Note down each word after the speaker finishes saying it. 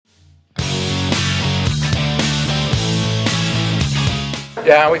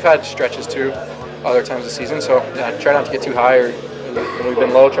Yeah, and we've had stretches too, other times this season. So yeah, try not to get too high, or when we've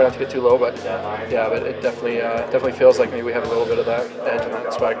been low, try not to get too low. But yeah, but it definitely feels like maybe we have a little bit of that edge and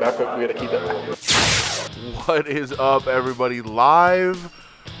that swag back, but we got to keep it. What is up, everybody? Live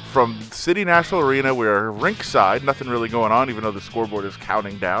from City National Arena, we're rinkside. Nothing really going on, even though the scoreboard is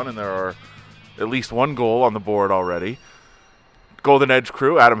counting down, and there are at least one goal on the board already. Golden Edge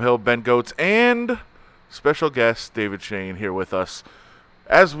crew, Adam Hill, Ben Gotz, and special guest David Schoen here with us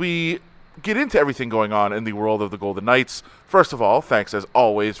as we get into everything going on in the world of the Golden Knights. First of all, thanks as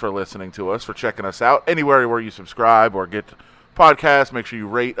always for listening to us, for checking us out. Anywhere where you subscribe or get podcasts, make sure you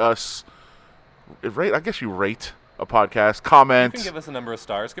rate us. I guess you rate a podcast, comment. You can give us a number of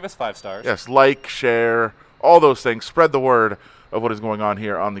stars. Give us 5 stars. Yes, like, share, all those things. Spread the word of what is going on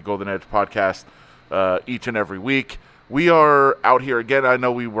here on the Golden Edge podcast each and every week. We are out here again. I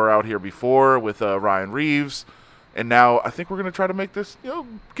know we were out here before with Ryan Reeves, and now I think we're going to try to make this,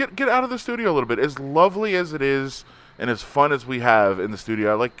 get out of the studio a little bit. As lovely as it is and as fun as we have in the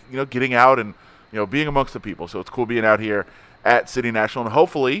studio, I like, getting out and, being amongst the people. So it's cool being out here at City National, and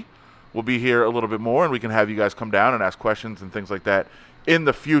hopefully we'll be here a little bit more, and we can have you guys come down and ask questions and things like that in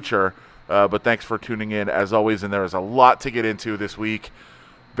the future. But thanks for tuning in, as always, and there is a lot to get into this week.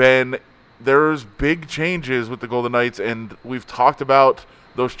 Ben, there's big changes with the Golden Knights, and we've talked about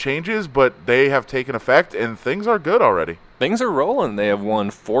those changes, but they have taken effect, and things are good already. Things are rolling. They have won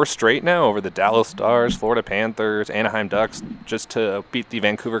 4 straight now over the Dallas Stars, Florida Panthers, Anaheim Ducks, just to beat the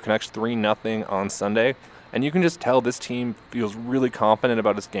Vancouver Canucks 3-0 on Sunday. And you can just tell this team feels really confident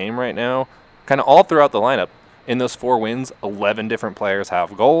about its game right now, kind of all throughout the lineup. In those 4 wins, 11 different players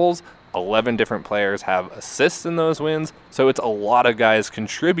have goals, 11 different players have assists in those wins, so it's a lot of guys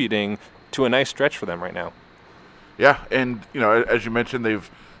contributing to a nice stretch for them right now. Yeah, and as you mentioned,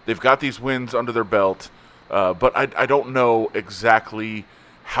 they've got these wins under their belt, but I don't know exactly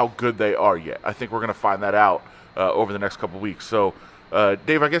how good they are yet. I think we're going to find that out over the next couple of weeks. So,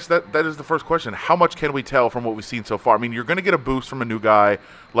 Dave, I guess that is the first question. How much can we tell from what we've seen so far? I mean, you're going to get a boost from a new guy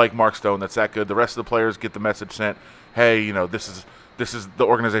like Mark Stone that's that good. The rest of the players get the message sent, hey, this is the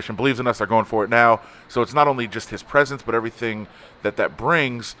organization believes in us. They're going for it now. So it's not only just his presence, but everything that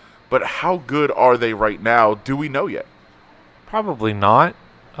brings. But how good are they right now? Do we know yet? Probably not,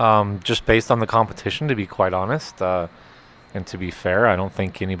 just based on the competition, to be quite honest. And to be fair, I don't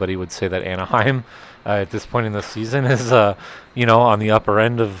think anybody would say that Anaheim at this point in the season is, on the upper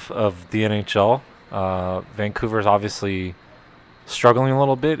end of the NHL. Vancouver's obviously struggling a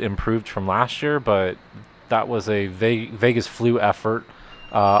little bit, improved from last year, but that was a Vegas flu effort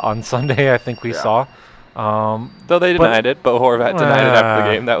on Sunday, I think we saw. Though they denied it, but Horvat denied it after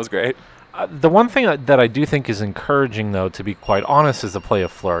the game. That was great. The one thing that I do think is encouraging, though, to be quite honest, is the play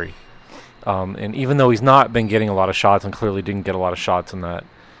of Fleury. And even though he's not been getting a lot of shots and clearly didn't get a lot of shots in that,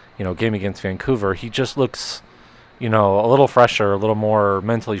 game against Vancouver, he just looks, a little fresher, a little more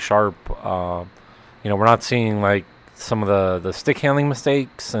mentally sharp. We're not seeing like some of the stick handling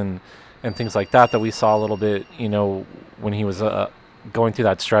mistakes and things like that we saw a little bit, when he was going through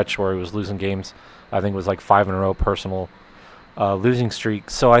that stretch where he was losing games. I think it was like 5 in a row personal losing streak.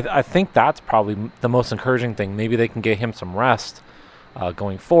 So I think that's probably the most encouraging thing. Maybe they can get him some rest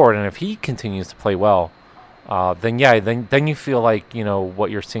going forward. And if he continues to play well, then you feel like,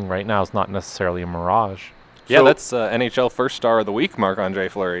 what you're seeing right now is not necessarily a mirage. Yeah, so that's NHL first star of the week, Marc-Andre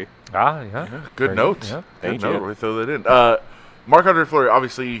Fleury. Yeah, good note. Yeah, thank you. We throw that in. Marc-Andre Fleury,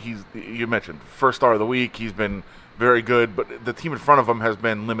 obviously, you mentioned first star of the week. He's been very good, but the team in front of him has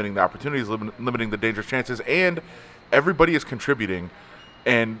been limiting the opportunities, limiting the dangerous chances, and everybody is contributing.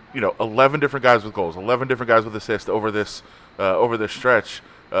 And 11 different guys with goals, 11 different guys with assists over this stretch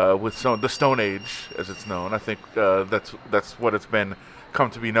with the Stone Age, as it's known. I think that's what it's come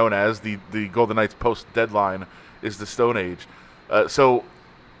to be known as. The Golden Knights post deadline is the Stone Age. So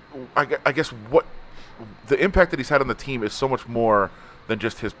I guess what the impact that he's had on the team is so much more than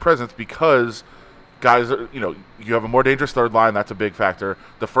just his presence, because guys, you have a more dangerous third line. That's a big factor.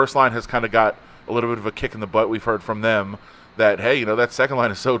 The first line has kind of got a little bit of a kick in the butt. We've heard from them that, hey, that second line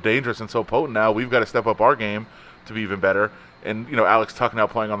is so dangerous and so potent now. We've got to step up our game to be even better. And, Alex Tuch now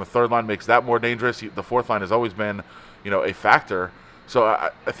playing on the third line makes that more dangerous. The fourth line has always been, a factor. So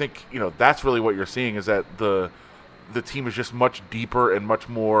I think, that's really what you're seeing, is that the team is just much deeper and much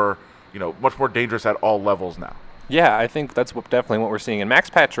more dangerous at all levels now. Yeah, I think that's definitely what we're seeing. And Max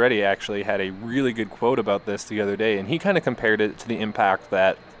Pacioretty actually had a really good quote about this the other day, and he kind of compared it to the impact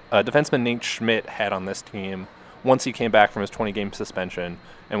that defenseman Nate Schmidt had on this team once he came back from his 20-game suspension.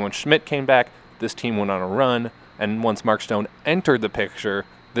 And when Schmidt came back, this team went on a run, and once Mark Stone entered the picture,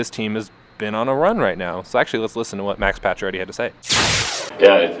 this team has been on a run right now. So actually, let's listen to what Max Pacioretty had to say.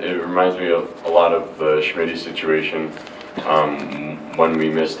 Yeah, it reminds me of a lot of the Schmitty situation. When we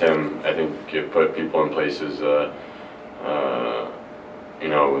missed him, I think it put people in places,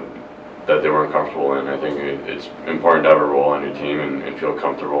 that they weren't comfortable in. I think it's important to have a role on your team and feel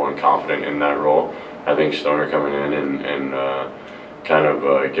comfortable and confident in that role. I think Stoner coming in and kind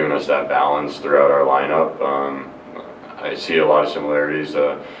of giving us that balance throughout our lineup. I see a lot of similarities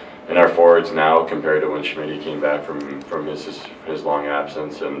in our forwards now compared to when Schmitty came back from his long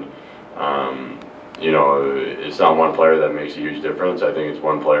absence. And it's not one player that makes a huge difference. I think it's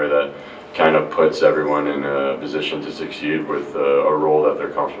one player that kind of puts everyone in a position to succeed with a role that they're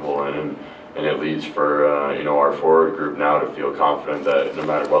comfortable in, and it leads for our forward group now to feel confident that no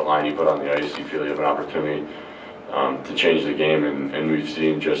matter what line you put on the ice, you feel you have an opportunity to change the game, and we've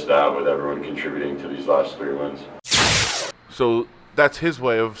seen just that with everyone contributing to these last 3 wins. So that's his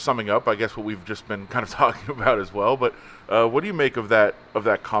way of summing up, I guess, what we've just been kind of talking about as well. But what do you make of that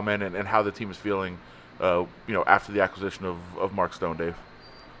comment and how the team is feeling, after the acquisition of Mark Stone, Dave?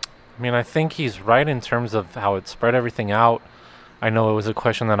 I mean, I think he's right in terms of how it spread everything out. I know it was a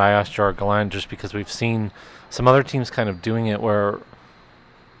question that I asked Gerard Gallant just because we've seen some other teams kind of doing it where,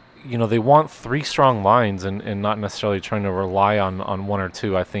 they want 3 strong lines and not necessarily trying to rely on 1 or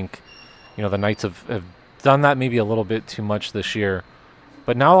 2. I think, the Knights have done that maybe a little bit too much this year.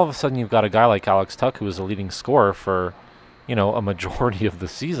 But now all of a sudden you've got a guy like Alex Tuch, who is a leading scorer for, a majority of the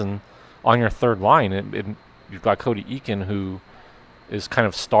season on your third line. You've got Cody Eakin, who is kind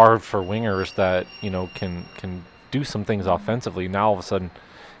of starved for wingers that, can do some things offensively. Now all of a sudden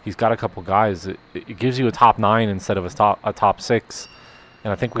he's got a couple guys. It gives you a top 9 instead of a top 6.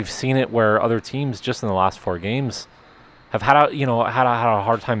 And I think we've seen it where other teams just in the last 4 games have had a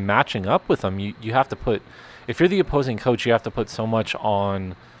hard time matching up with them. You have to put, if you're the opposing coach, you have to put so much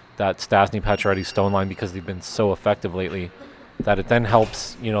on that Stastny, Pacioretty, Stone line because they've been so effective lately that it then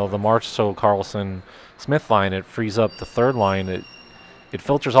helps, the Marchessault, Carlson, Smith line. It frees up the third line. It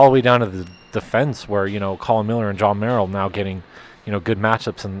filters all the way down to the defense where, Colin Miller and John Merrill now getting, good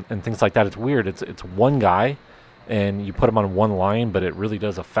matchups and things like that. It's weird. It's one guy and you put him on one line, but it really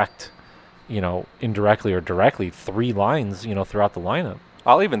does affect, indirectly or directly 3 lines, throughout the lineup.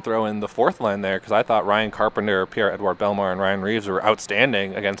 I'll even throw in the 4th line there because I thought Ryan Carpenter, Pierre-Edouard Bellemare, and Ryan Reeves were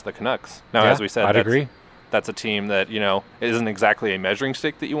outstanding against the Canucks. Now, as we said, I'd agree. That's a team that, isn't exactly a measuring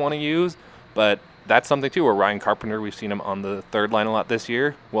stick that you want to use, but that's something, too, where Ryan Carpenter, we've seen him on the 3rd line a lot this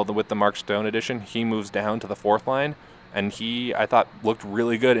year. Well, with the Mark Stone addition, he moves down to the 4th line, and he, I thought, looked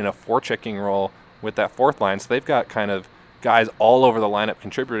really good in a forechecking role with that 4th line. So they've got kind of guys all over the lineup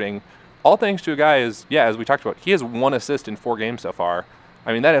contributing, all thanks to a guy as we talked about, he has 1 assist in 4 games so far.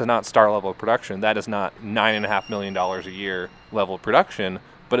 I mean, that is not star-level production. That is not $9.5 million a year level production,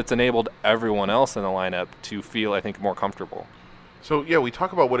 but it's enabled everyone else in the lineup to feel, I think, more comfortable. So, we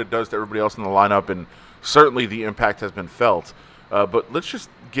talk about what it does to everybody else in the lineup, and certainly the impact has been felt. But let's just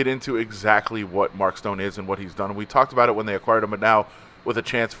get into exactly what Mark Stone is and what he's done. We talked about it when they acquired him, but now with a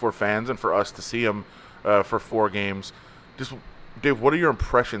chance for fans and for us to see him for 4 games. Just, Dave, what are your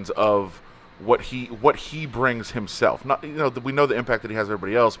impressions of what he brings himself? Not, we know the impact that he has on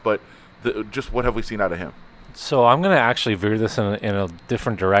everybody else, but just what have we seen out of him? So I'm going to actually veer this in a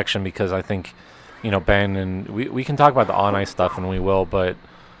different direction because I think, Ben, and we can talk about the on-ice stuff, and we will, but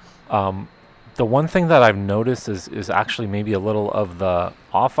the one thing that I've noticed is actually maybe a little of the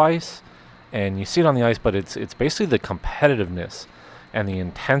off-ice, and you see it on the ice, but it's basically the competitiveness and the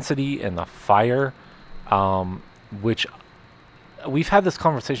intensity and the fire, which we've had this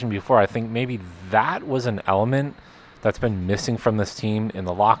conversation before. I think maybe that was an element that's been missing from this team in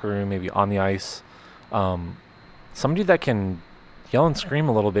the locker room, maybe on the ice. Somebody that can yell and scream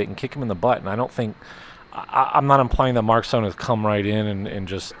a little bit and kick him in the butt. And I don't think I'm not implying that Mark Stone has come right in and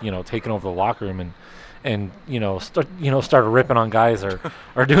just taken over the locker room and start ripping on guys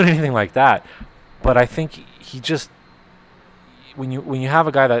or doing anything like that. But I think he just when you have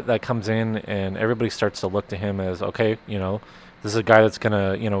a guy that comes in and everybody starts to look to him as okay, this is a guy that's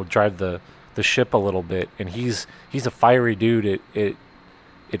gonna drive the ship a little bit, and he's a fiery dude.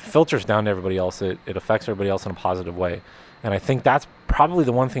 It filters down to everybody else. It affects everybody else in a positive way. And I think that's probably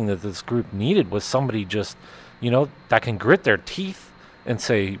the one thing that this group needed was somebody just, that can grit their teeth and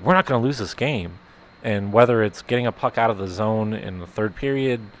say, we're not going to lose this game. And whether it's getting a puck out of the zone in the 3rd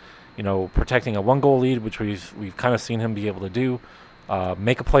period, protecting a 1-goal lead, which we've kind of seen him be able to do,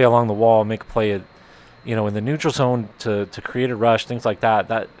 make a play along the wall, make a play at, in the neutral zone to create a rush, things like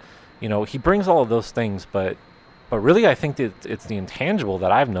that. He brings all of those things, but really I think that it's the intangible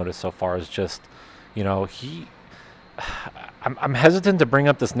that I've noticed so far is just, I'm hesitant to bring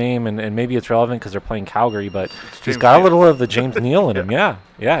up this name, and maybe it's relevant because they're playing Calgary, but he's got Neal. a little of the James Neal in him.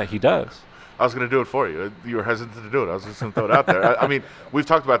 Yeah, he does. I was going to do it for you. You were hesitant to do it. I was just going to throw it out there. I mean, we've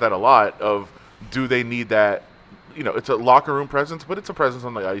talked about that a lot of do they need that, it's a locker room presence, but it's a presence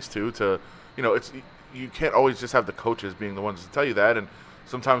on the ice too to, you can't always just have the coaches being the ones to tell you that, and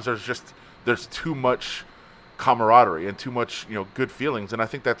sometimes there's too much camaraderie and too much, good feelings, and I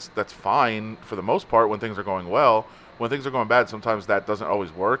think that's fine for the most part when things are going well. When things are going bad, sometimes that doesn't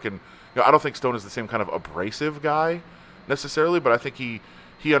always work, and I don't think Stone is the same kind of abrasive guy necessarily, but I think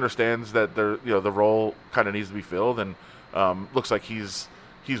he understands that the role kind of needs to be filled, and looks like he's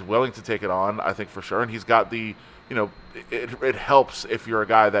willing to take it on, I think, for sure, and he's got the it helps if you're a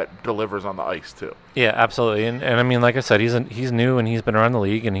guy that delivers on the ice too. Yeah, absolutely, and I mean, like I said, he's new and he's been around the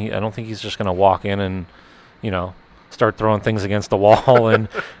league, and I don't think he's just going to walk in and start throwing things against the wall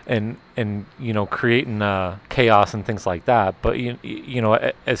and creating chaos and things like that. But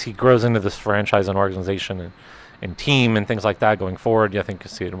as he grows into this franchise and organization and team and things like that going forward, I think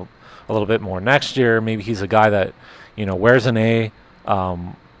you'll see it a little bit more next year. Maybe he's a guy that wears an A.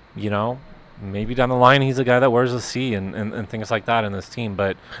 Maybe down the line he's a guy that wears a C and things like that in this team.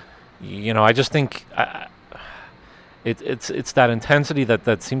 But I just think it's that intensity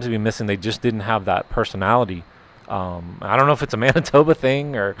that seems to be missing. They just didn't have that personality. I don't know if it's a Manitoba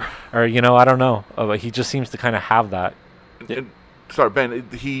thing or I don't know. But he just seems to kind of have that. Sorry, Ben.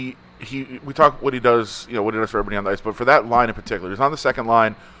 We talk what he does. What he does for everybody on the ice. But for that line in particular, he's on the second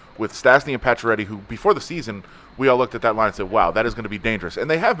line with Stastny and Pacioretty, who before the season we all looked at that line and said, "Wow, that is going to be dangerous," and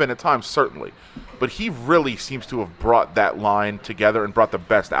they have been at times certainly. But he really seems to have brought that line together and brought the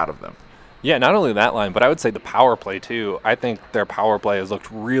best out of them. Yeah, not only that line, but I would say the power play too. I think their power play has looked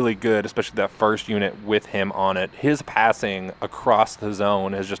really good, especially that first unit with him on it. His passing across the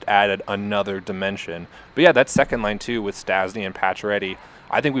zone has just added another dimension. But yeah, that second line too with Stastny and Pacioretty.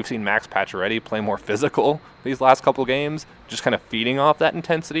 I think we've seen Max Pacioretty play more physical these last couple games, just kind of feeding off that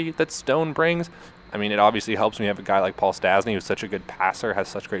intensity that Stone brings. I mean, it obviously helps when you have a guy like Paul Stastny, who's such a good passer, has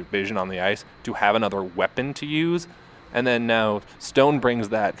such great vision on the ice, to have another weapon to use. And then now Stone brings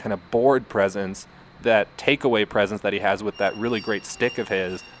that kind of board presence, that takeaway presence that he has with that really great stick of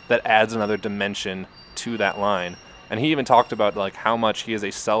his that adds another dimension to that line. And he even talked about like how much he is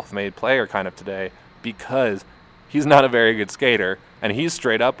a self-made player kind of today because he's not a very good skater and he's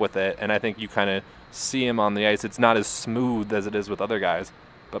straight up with it. And I think you kind of see him on the ice. It's not as smooth as it is with other guys.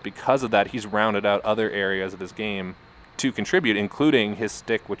 But because of that, he's rounded out other areas of his game to contribute, including his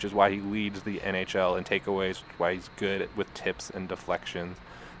stick, which is why he leads the NHL in takeaways, why he's good with tips and deflections.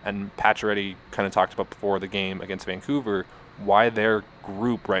 And Pacioretty kind of talked about before the game against Vancouver why their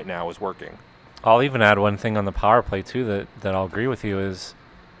group right now is working. I'll even add one thing on the power play, too, that I'll agree with you is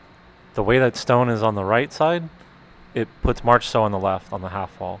the way that Stone is on the right side, it puts Marchessault on the left on the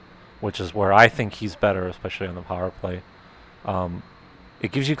half wall, which is where I think he's better, especially on the power play.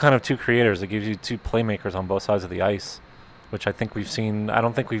 It gives you kind of two creators. It gives you two playmakers on both sides of the ice, which I think we've seen. I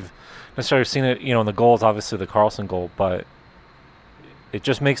don't think we've necessarily seen it, in the goals, obviously the Karlsson goal, but it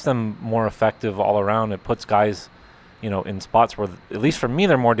just makes them more effective all around. It puts guys, in spots where, at least for me,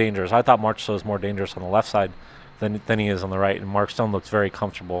 they're more dangerous. I thought Marchessault is more dangerous on the left side than he is on the right, and Mark Stone looks very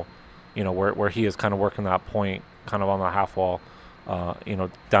comfortable, where he is kind of working that point, kind of on the half wall,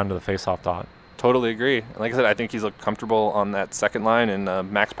 down to the face-off dot. Totally agree. Like I said, I think he's looked comfortable on that second line,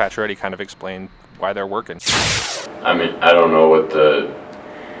 and Max Pacioretty kind of explained why they're working. I mean, I don't know what the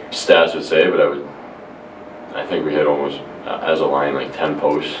stats would say, but I think we hit almost, as a line, like 10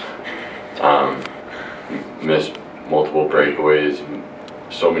 posts. Missed multiple breakaways,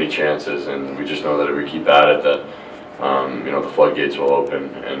 so many chances, and we just know that if we keep at it, that the floodgates will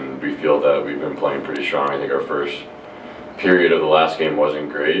open, and we feel that we've been playing pretty strong. I think our first period of the last game wasn't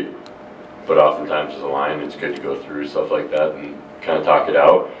great, but oftentimes as a line, it's good to go through stuff like that and kind of talk it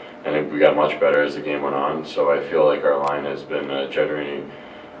out. And we got much better as the game went on. So I feel like our line has been generating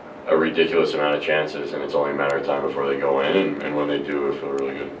a ridiculous amount of chances, and it's only a matter of time before they go in. And when they do, it feels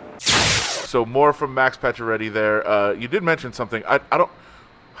really good. So more from Max Pacioretty there. You did mention something. I don't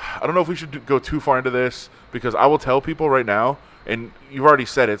know if we should go too far into this, because I will tell people right now, and you've already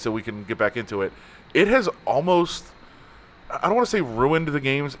said it, so we can get back into it. It has almost, I don't want to say ruined the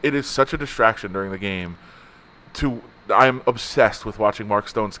games. It is such a distraction during the game. I'm obsessed with watching Mark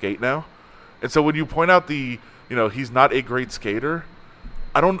Stone skate now. And so when you point out he's not a great skater,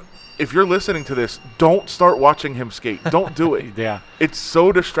 if you're listening to this, don't start watching him skate. Don't do it. Yeah. It's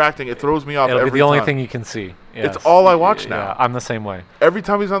so distracting. It throws me off every time. It'll be the only thing you can see. Yes. It's all I watch now. Yeah, I'm the same way. Every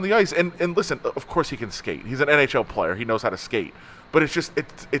time he's on the ice. And listen, of course he can skate. He's an NHL player. He knows how to skate. But it's just,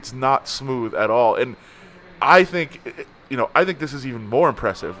 it's not smooth at all. And I think this is even more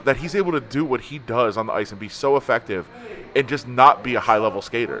impressive that he's able to do what he does on the ice and be so effective and just not be a high-level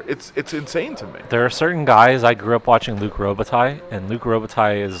skater. It's insane to me. There are certain guys. I grew up watching Luc Robitaille, and Luc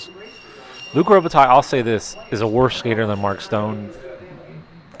Robitaille, I'll say this, is a worse skater than Mark Stone,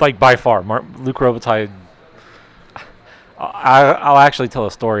 like by far. Luc Robitaille, I'll actually tell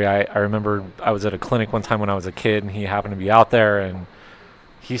a story. I remember I was at a clinic one time when I was a kid, and he happened to be out there, and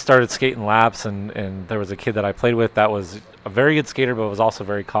he started skating laps, and there was a kid that I played with that was a very good skater but was also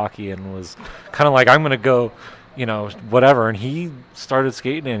very cocky and was kind of like, I'm going to go, whatever. And he started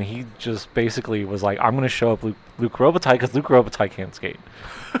skating, and he just basically was like, I'm going to show up Luc Robitaille because Luc Robitaille can't skate.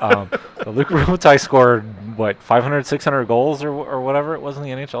 Luc Robitaille scored, 500, 600 goals or whatever it was in the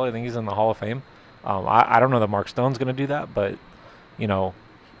NHL. I think he's in the Hall of Fame. I don't know that Mark Stone's going to do that, but,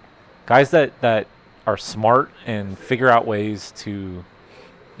 guys that are smart and figure out ways to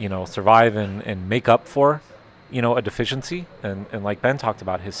survive and make up for, a deficiency. And like Ben talked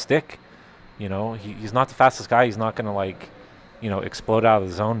about, his stick, he's not the fastest guy. He's not going to explode out of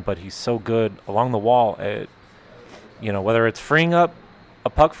the zone, but he's so good along the wall at, whether it's freeing up a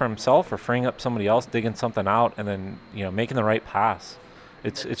puck for himself or freeing up somebody else, digging something out, and then, making the right pass.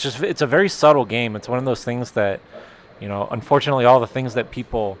 It's a very subtle game. It's one of those things that, unfortunately, all the things that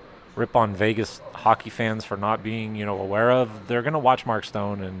people rip on Vegas hockey fans for not being, aware of, they're going to watch Mark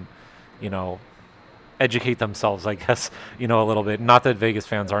Stone and, educate themselves, I guess, a little bit. Not that Vegas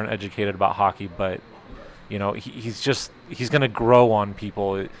fans aren't educated about hockey, but, he's going to grow on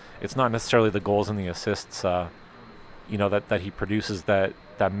people. It's not necessarily the goals and the assists, that he produces that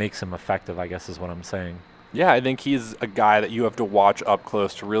makes him effective, I guess is what I'm saying. Yeah, I think he's a guy that you have to watch up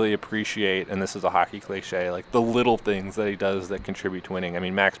close to really appreciate, and this is a hockey cliche, like the little things that he does that contribute to winning. I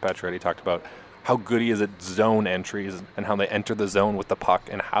mean, Max Pacioretty talked about how good he is at zone entries and how they enter the zone with the puck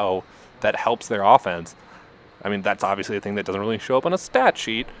and how that helps their offense. I mean, that's obviously a thing that doesn't really show up on a stat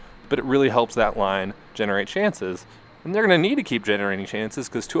sheet, but it really helps that line generate chances. And they're going to need to keep generating chances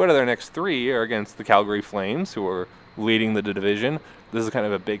because 2 out of their next 3 are against the Calgary Flames, who are leading the division. This is kind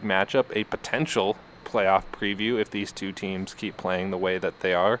of a big matchup, a potential playoff preview if these two teams keep playing the way that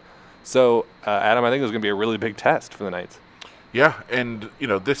they are. So, Adam, I think there's going to be a really big test for the Knights. Yeah, and,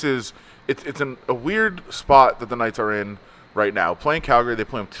 this is it's a weird spot that the Knights are in right now. Playing Calgary, they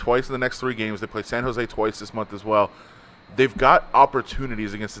play them twice in the next 3 games. They play San Jose twice this month as well. They've got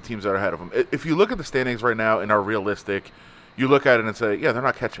opportunities against the teams that are ahead of them. If you look at the standings right now and are realistic, you look at it and say, yeah, they're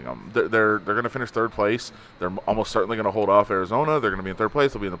not catching them. They're going to finish 3rd place. They're almost certainly going to hold off Arizona. They're going to be in 3rd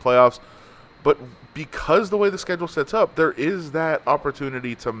place. They'll be in the playoffs. But because the way the schedule sets up, there is that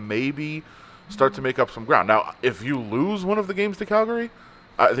opportunity to maybe start to make up some ground. Now, if you lose one of the games to Calgary,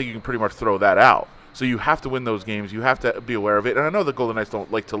 I think you can pretty much throw that out. So you have to win those games. You have to be aware of it. And I know the Golden Knights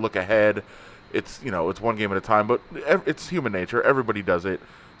don't like to look ahead. It's one game at a time, but it's human nature. Everybody does it.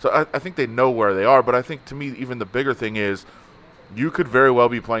 So I think they know where they are. But I think, to me, even the bigger thing is you could very well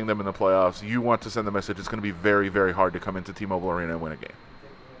be playing them in the playoffs. You want to send the message. It's going to be very, very hard to come into T-Mobile Arena and win a game.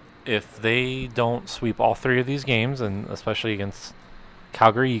 If they don't sweep all 3 of these games, and especially against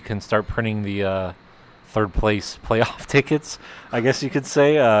Calgary, you can start printing the 3rd place playoff tickets, I guess you could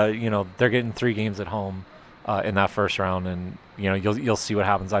say. They're getting 3 games at home in that first round, and you'll see what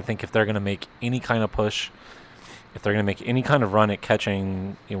happens. I think if they're going to make any kind of push, if they're going to make any kind of run at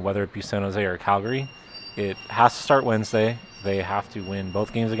catching, whether it be San Jose or Calgary, it has to start Wednesday. They have to win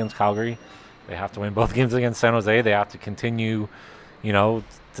both games against Calgary. They have to win both games against San Jose. They have to continue,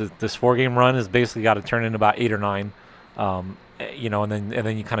 this 4-game run has basically got to turn into about 8 or 9, and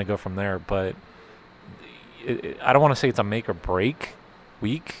then you kind of go from there. But I don't want to say it's a make or break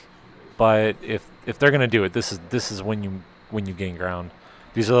week, but if they're going to do it, this is when you gain ground.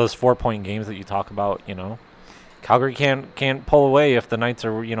 These are those 4-point games that you talk about. Calgary can't pull away if the Knights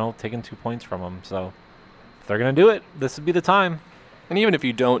are taking 2 points from them. So if they're going to do it, this would be the time. And even if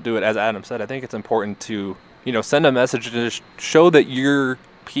you don't do it, as Adam said, I think it's important to send a message to show that you're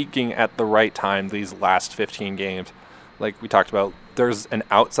peaking at the right time these last 15 games. Like we talked about, there's an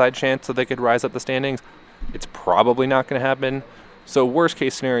outside chance that they could rise up the standings. It's probably not going to happen. So worst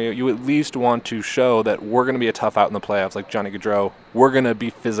case scenario, you at least want to show that we're going to be a tough out in the playoffs, like Johnny Gaudreau. We're going to be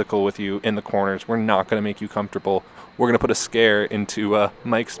physical with you in the corners. We're not going to make you comfortable. We're going to put a scare into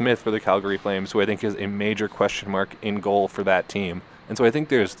Mike Smith for the Calgary Flames, who I think is a major question mark in goal for that team. And so I think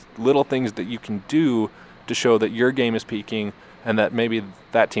there's little things that you can do to show that your game is peaking and that maybe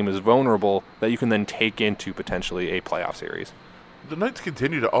that team is vulnerable that you can then take into potentially a playoff series. The Knights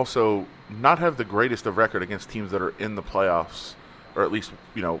continue to also not have the greatest of record against teams that are in the playoffs, or at least,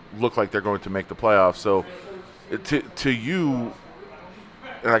 look like they're going to make the playoffs. So to you,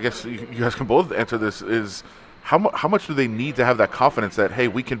 and I guess you guys can both answer this, is how much do they need to have that confidence that, hey,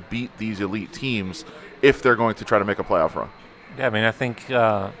 we can beat these elite teams if they're going to try to make a playoff run? Yeah, I mean, I think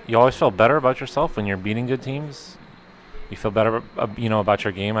you always feel better about yourself when you're beating good teams. You feel better, about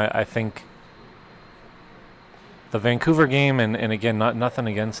your game. I think the Vancouver game, and again, nothing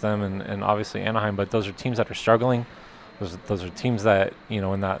against them, and obviously Anaheim, but those are teams that are struggling. Those are teams that, in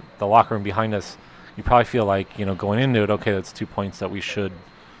the locker room behind us, you probably feel like, going into it, okay, that's 2 points that we should,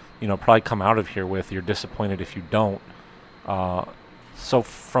 probably come out of here with. You're disappointed if you don't. So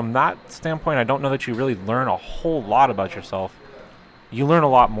from that standpoint, I don't know that you really learn a whole lot about yourself. You learn a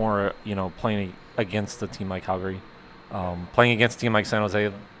lot more, playing against a team like Calgary, playing against a team like San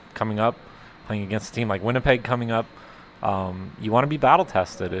Jose coming up, playing against a team like Winnipeg coming up. You want to be battle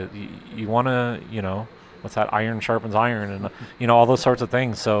tested. You want to, what's that? Iron sharpens iron, and all those sorts of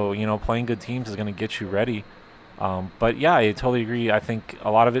things. So playing good teams is going to get you ready. But yeah, I totally agree. I think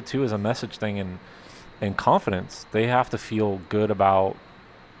a lot of it too is a message thing and confidence. They have to feel good about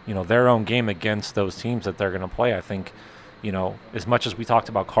their own game against those teams that they're going to play. I think as much as we talked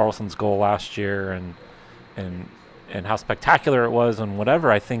about Carlson's goal last year and how spectacular it was and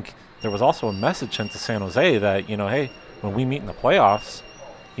whatever, I think there was also a message sent to San Jose that hey, when we meet in the playoffs,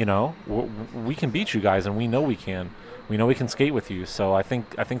 we can beat you guys, and we know we can. We know we can skate with you. So I think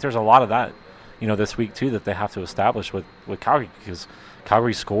there's a lot of that, this week too, that they have to establish with Calgary, because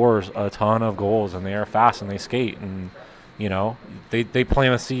Calgary scores a ton of goals, and they are fast and they skate, and they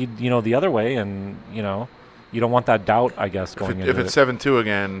plant a seed the other way, and you don't want that doubt, I guess, going into it. If it's 7-2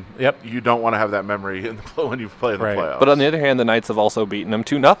 again, yep, you don't want to have that memory when you play in the playoffs. But on the other hand, the Knights have also beaten them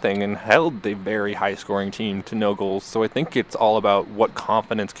 2-0 and held a very high-scoring team to no goals. So I think it's all about what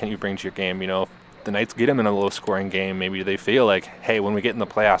confidence can you bring to your game. If the Knights get them in a low-scoring game, maybe they feel like, hey, when we get in the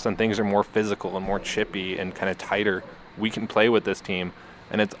playoffs and things are more physical and more chippy and kind of tighter, we can play with this team.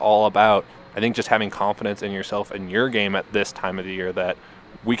 And it's all about, I think, just having confidence in yourself and your game at this time of the year, that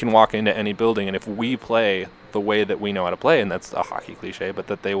we can walk into any building, and if we play the way that we know how to play, and that's a hockey cliche, but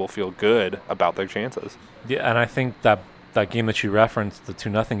that they will feel good about their chances. Yeah, and I think that game that you referenced, the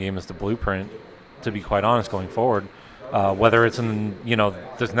 2-0 game, is the blueprint, to be quite honest, going forward. Whether it's in,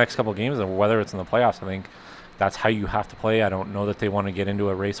 this next couple of games or whether it's in the playoffs, I think that's how you have to play. I don't know that they want to get into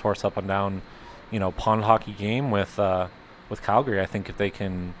a racehorse up and down, pond hockey game with Calgary. I think if they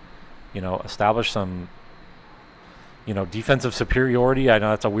can, establish some, defensive superiority, I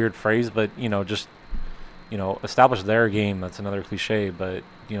know that's a weird phrase, but, just, establish their game. That's another cliche, but,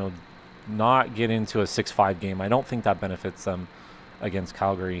 not get into a 6-5 game. I don't think that benefits them against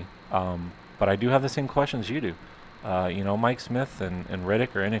Calgary. But I do have the same questions you do. Mike Smith and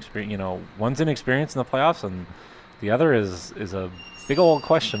Riddick are inexperienced. One's inexperienced in the playoffs, and the other is a big old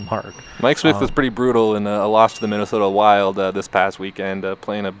question mark. Mike Smith was pretty brutal in a loss to the Minnesota Wild this past weekend,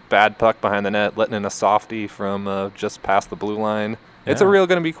 playing a bad puck behind the net, letting in a softie from just past the blue line. Yeah. It's a real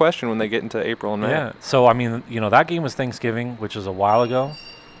going to be question when they get into April and May. Yeah. So, I mean, that game was Thanksgiving, which is a while ago.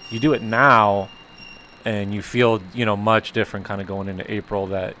 You do it now, and you feel, much different kind of going into April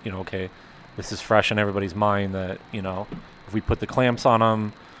that, okay, this is fresh in everybody's mind that, if we put the clamps on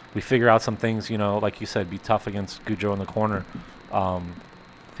them, we figure out some things, like you said, be tough against Goudreau in the corner.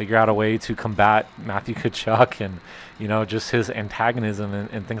 Figure out a way to combat Matthew Tkachuk and, just his antagonism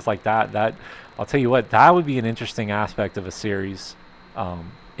and things like that. That, I'll tell you what, that would be an interesting aspect of a series.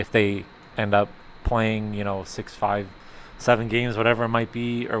 If they end up playing, 6, 5, 7 games, whatever it might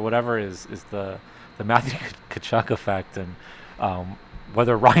be, or whatever is the Matthew Tkachuk effect, and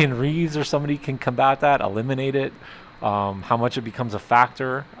whether Ryan Reeves or somebody can combat that, eliminate it, how much it becomes a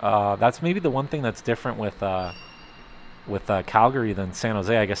factor. That's maybe the one thing that's different with Calgary than San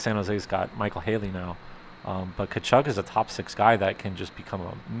Jose. I guess San Jose's got Michael Haley now, but Tkachuk is a top 6 guy that can just become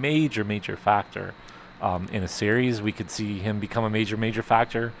a major factor. In a series, we could see him become a major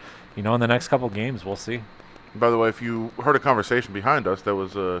factor, in the next couple of games. We'll see. By the way, if you heard a conversation behind us, that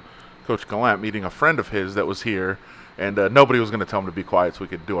was Coach Gallant meeting a friend of his that was here, and nobody was going to tell him to be quiet so we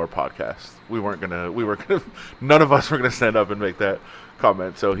could do our podcast. None of us were going to stand up and make that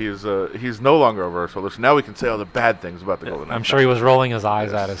comment. So he's no longer over. So listen, now we can say all the bad things about the Golden Knights. I'm sure he was rolling his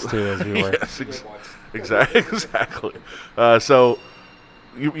eyes at us too as we were. Yes, exactly. So.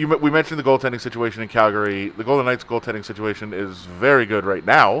 We mentioned the goaltending situation in Calgary. The Golden Knights' goaltending situation is very good right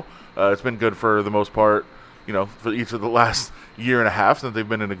now. It's been good for the most part, for each of the last year and a half since they've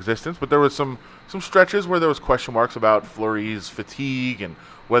been in existence. But there was some stretches where there was question marks about Fleury's fatigue and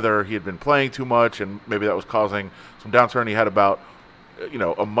whether he had been playing too much, and maybe that was causing some downturn. He had about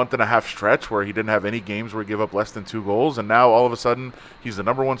a month and a half stretch where he didn't have any games where he gave up less than 2 goals, and now all of a sudden he's the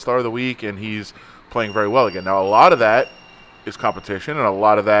number 1 star of the week and he's playing very well again. Now a lot of that is competition, and a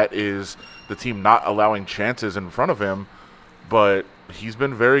lot of that is the team not allowing chances in front of him. But he's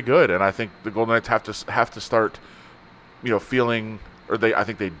been very good, and I think the Golden Knights have to start, feeling, or I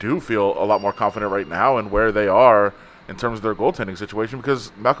think they do feel a lot more confident right now in where they are in terms of their goaltending situation,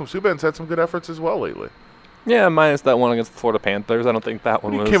 because Malcolm Subban's had some good efforts as well lately. Yeah, minus that one against the Florida Panthers. I don't think that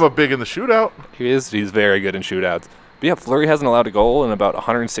one He came up big in the shootout. He's very good in shootouts. But yeah, Fleury hasn't allowed a goal in about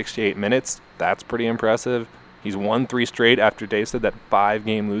 168 minutes. That's pretty impressive. He's won 3 straight after Dave said that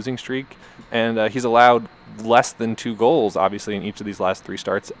 5-game losing streak. And he's allowed less than 2 goals, obviously, in each of these last 3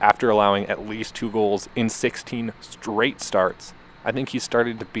 starts, after allowing at least 2 goals in 16 straight starts. I think he's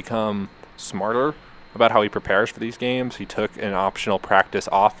started to become smarter about how he prepares for these games. He took an optional practice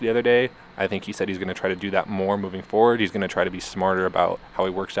off the other day. I think he said he's going to try to do that more moving forward. He's going to try to be smarter about how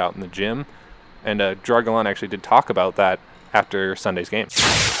he works out in the gym. And Gerard Gallant actually did talk about that after Sunday's game.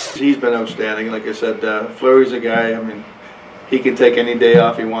 He's been outstanding. Like I said, Fleury's a guy, he can take any day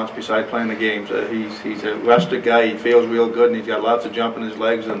off he wants besides playing the games. He's a rested guy. He feels real good, and he's got lots of jump in his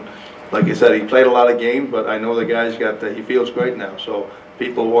legs. And like I said, he played a lot of games, but I know the guy's he feels great now. So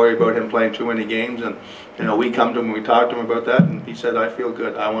people worry about him playing too many games, and we come to him and we talk to him about that, and he said, I feel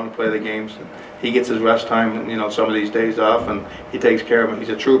good. I want to play the games. And he gets his rest time, some of these days off, and he takes care of him. He's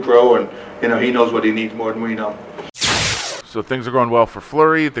a true pro, and he knows what he needs more than we know. So things are going well for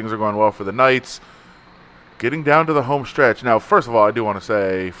Fleury. Things are going well for the Knights. Getting down to the home stretch. Now, first of all, I do want to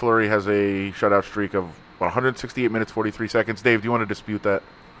say Fleury has a shutout streak of 168 minutes, 43 seconds. Dave, do you want to dispute that?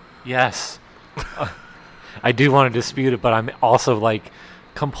 Yes. I do want to dispute it, but I'm also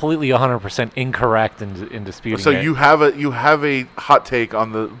completely 100% incorrect in disputing it. So you have a hot take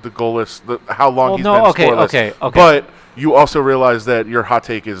on the goalless, how long he's been scoreless. Okay. But you also realize that your hot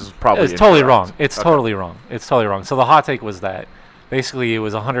take is probably totally wrong. It's totally wrong. It's totally wrong. So the hot take was that basically it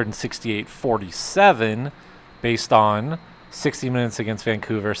was 168-47 based on 60 minutes against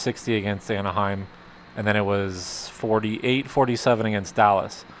Vancouver, 60 against Anaheim, and then it was 48-47 against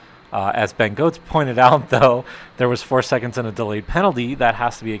Dallas. As Ben Gotz pointed out, though, there was 4 seconds and a delayed penalty that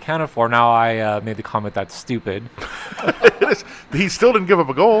has to be accounted for. Now, I made the comment that's stupid. He still didn't give up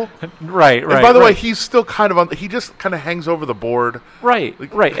a goal. Right. And by the way, he's still kind of he just kind of hangs over the board. Right.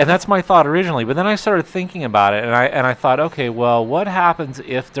 And that's my thought originally. But then I started thinking about it, and I thought, okay, well, what happens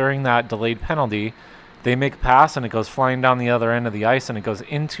if during that delayed penalty they make a pass and it goes flying down the other end of the ice and it goes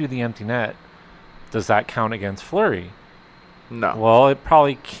into the empty net? Does that count against Fleury? No. Well, it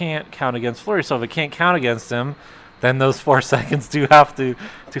probably can't count against Fleury. So if it can't count against him, then those 4 seconds do have to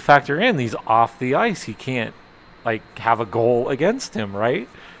factor in. He's off the ice. He can't have a goal against him, right?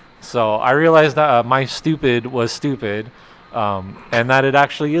 So I realized that my stupid was stupid, and that it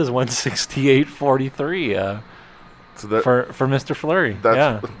actually is 168-43 for Mr. Fleury.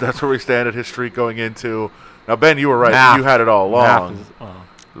 That's where we stand at his streak going into. Now, Ben, you were right. You had it all along.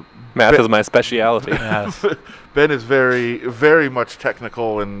 Math is my specialty. Yes. Ben is very, very much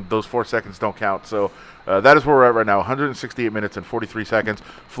technical, and those 4 seconds don't count. So that is where we're at right now, 168 minutes and 43 seconds.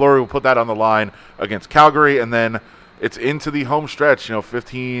 Fleury will put that on the line against Calgary, and then it's into the home stretch.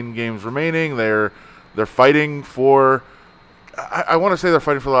 15 games remaining. They're fighting for I want to say they're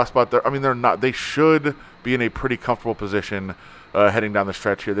fighting for the last spot. They're not. They should be in a pretty comfortable position heading down the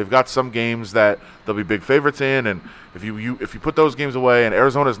stretch here. They've got some games that they'll be big favorites in, and if you put those games away, and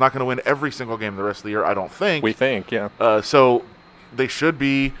Arizona's not going to win every single game the rest of the year, I don't think. We think, yeah. So they should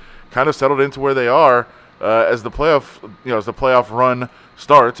be kind of settled into where they are as the playoff run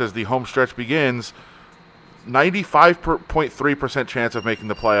starts, as the home stretch begins. 95.3% chance of making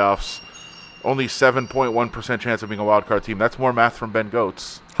the playoffs. Only 7.1% chance of being a wild card team. That's more math from Ben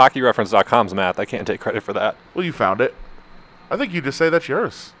Gotz. HockeyReference.com's math. I can't take credit for that. Well, you found it. I think you just say that's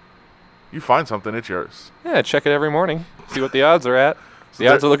yours. You find something, it's yours. Yeah, check it every morning. See what the odds are at. The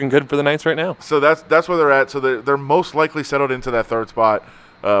odds are looking good for the Knights right now. So that's where they're at. So they're most likely settled into that third spot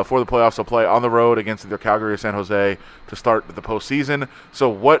for the playoffs. They'll play on the road against either Calgary or San Jose to start the postseason. So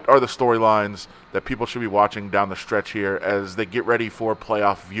what are the storylines that people should be watching down the stretch here as they get ready for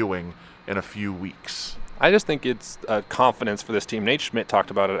playoff viewing in a few weeks? I just think it's confidence for this team. Nate Schmidt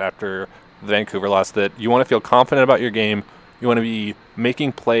talked about it after the Vancouver loss, that you want to feel confident about your game. You want to be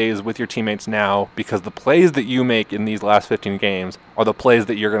making plays with your teammates now, because the plays that you make in these last 15 games are the plays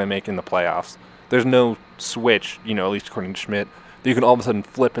that you're going to make in the playoffs. There's no switch, at least according to Schmidt, that you can all of a sudden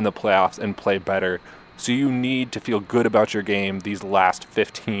flip in the playoffs and play better. So you need to feel good about your game these last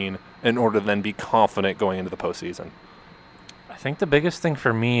 15 in order to then be confident going into the postseason. I think the biggest thing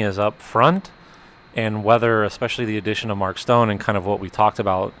for me is up front, and whether, especially the addition of Mark Stone and kind of what we talked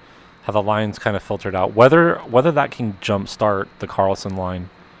about, how the lines kind of filtered out, whether that can jumpstart the Karlsson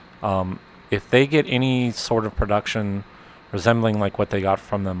line. If they get any sort of production resembling like what they got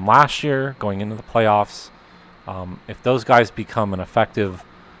from them last year going into the playoffs. If those guys become an effective,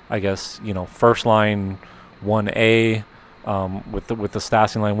 I guess, first line 1A with the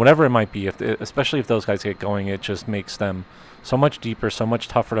Stassi line, whatever it might be, especially if those guys get going, it just makes them so much deeper, so much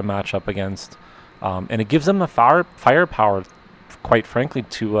tougher to match up against. And it gives them the firepower, quite frankly,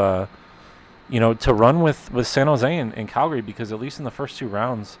 to run with San Jose and Calgary, because at least in the first 2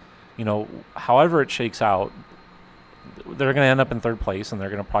 rounds, however it shakes out, they're going to end up in third place, and they're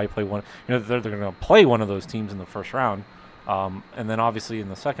going to probably play one. They're going to play one of those teams in the first round, and then obviously in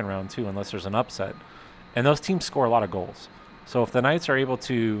the second round too, unless there's an upset. And those teams score a lot of goals. So if the Knights are able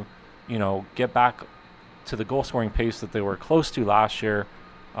to, get back to the goal scoring pace that they were close to last year,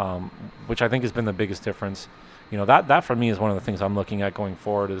 which I think has been the biggest difference. That for me is one of the things I'm looking at going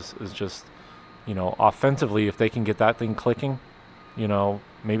forward is just, offensively, if they can get that thing clicking,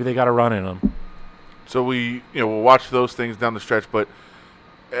 maybe they got a run in them. So we'll watch those things down the stretch, but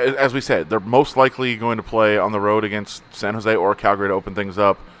as we said, they're most likely going to play on the road against San Jose or Calgary to open things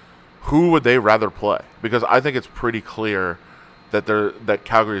up. Who would they rather play? Because I think it's pretty clear that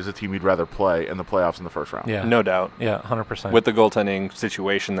Calgary is a team you'd rather play in the playoffs in the first round. Yeah, no doubt. Yeah, 100%. With the goaltending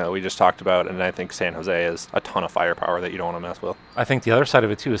situation that we just talked about, and I think San Jose has a ton of firepower that you don't want to mess with. I think the other side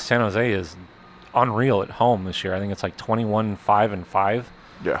of it too is San Jose is unreal at home this year. I think it's like 21-5-5.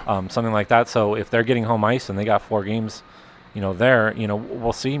 Yeah. Something like that. So if they're getting home ice and they got 4 games, there,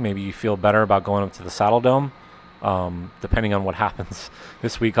 we'll see. Maybe you feel better about going up to the Saddle Dome, depending on what happens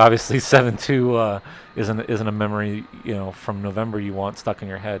this week. Obviously, 7-2 isn't a memory, from November you want stuck in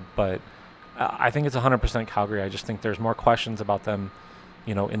your head. But I think it's 100% Calgary. I just think there's more questions about them,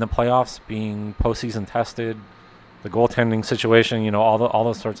 in the playoffs, being postseason tested, the goaltending situation, all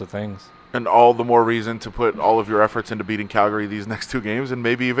those sorts of things. And all the more reason to put all of your efforts into beating Calgary these next 2 games, and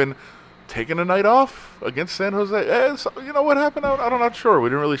maybe even taking a night off against San Jose. So, what happened? I'm not sure. We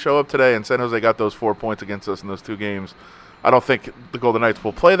didn't really show up today, and San Jose got those 4 points against us in those 2 games. I don't think the Golden Knights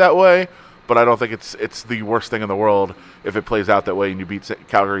will play that way, but I don't think it's the worst thing in the world if it plays out that way and you beat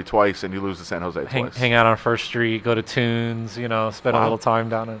Calgary twice and you lose to San Jose twice. Hang out on First Street, go to Tunes, spend a little time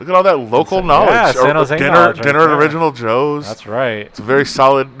down there. Look at all that local knowledge. Yeah, San Jose knowledge right dinner at there. Original Joe's. That's right. It's a very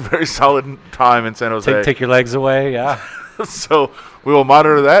solid time in San Jose. Take your legs away, yeah. So we will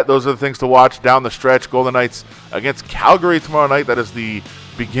monitor that. Those are the things to watch down the stretch. Golden Knights against Calgary tomorrow night. That is the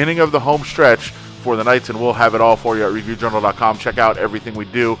beginning of the home stretch for the Knights, and we'll have it all for you at reviewjournal.com. Check out everything we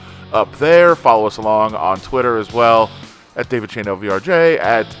do up there. Follow us along on Twitter as well, at David Schoen LVRJ,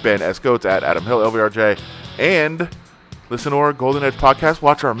 at Ben S. Gotz, at Adam Hill LVRJ, and listen to our Golden Edge podcast.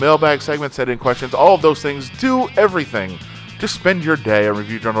 Watch our mailbag segment, send in questions, all of those things. Do everything. Just spend your day at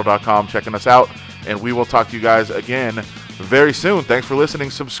reviewjournal.com checking us out, and we will talk to you guys again very soon. Thanks for listening.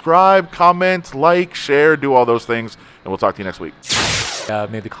 Subscribe, comment, like, share, do all those things, and we'll talk to you next week.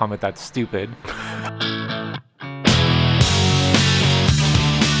 Made the comment that's stupid.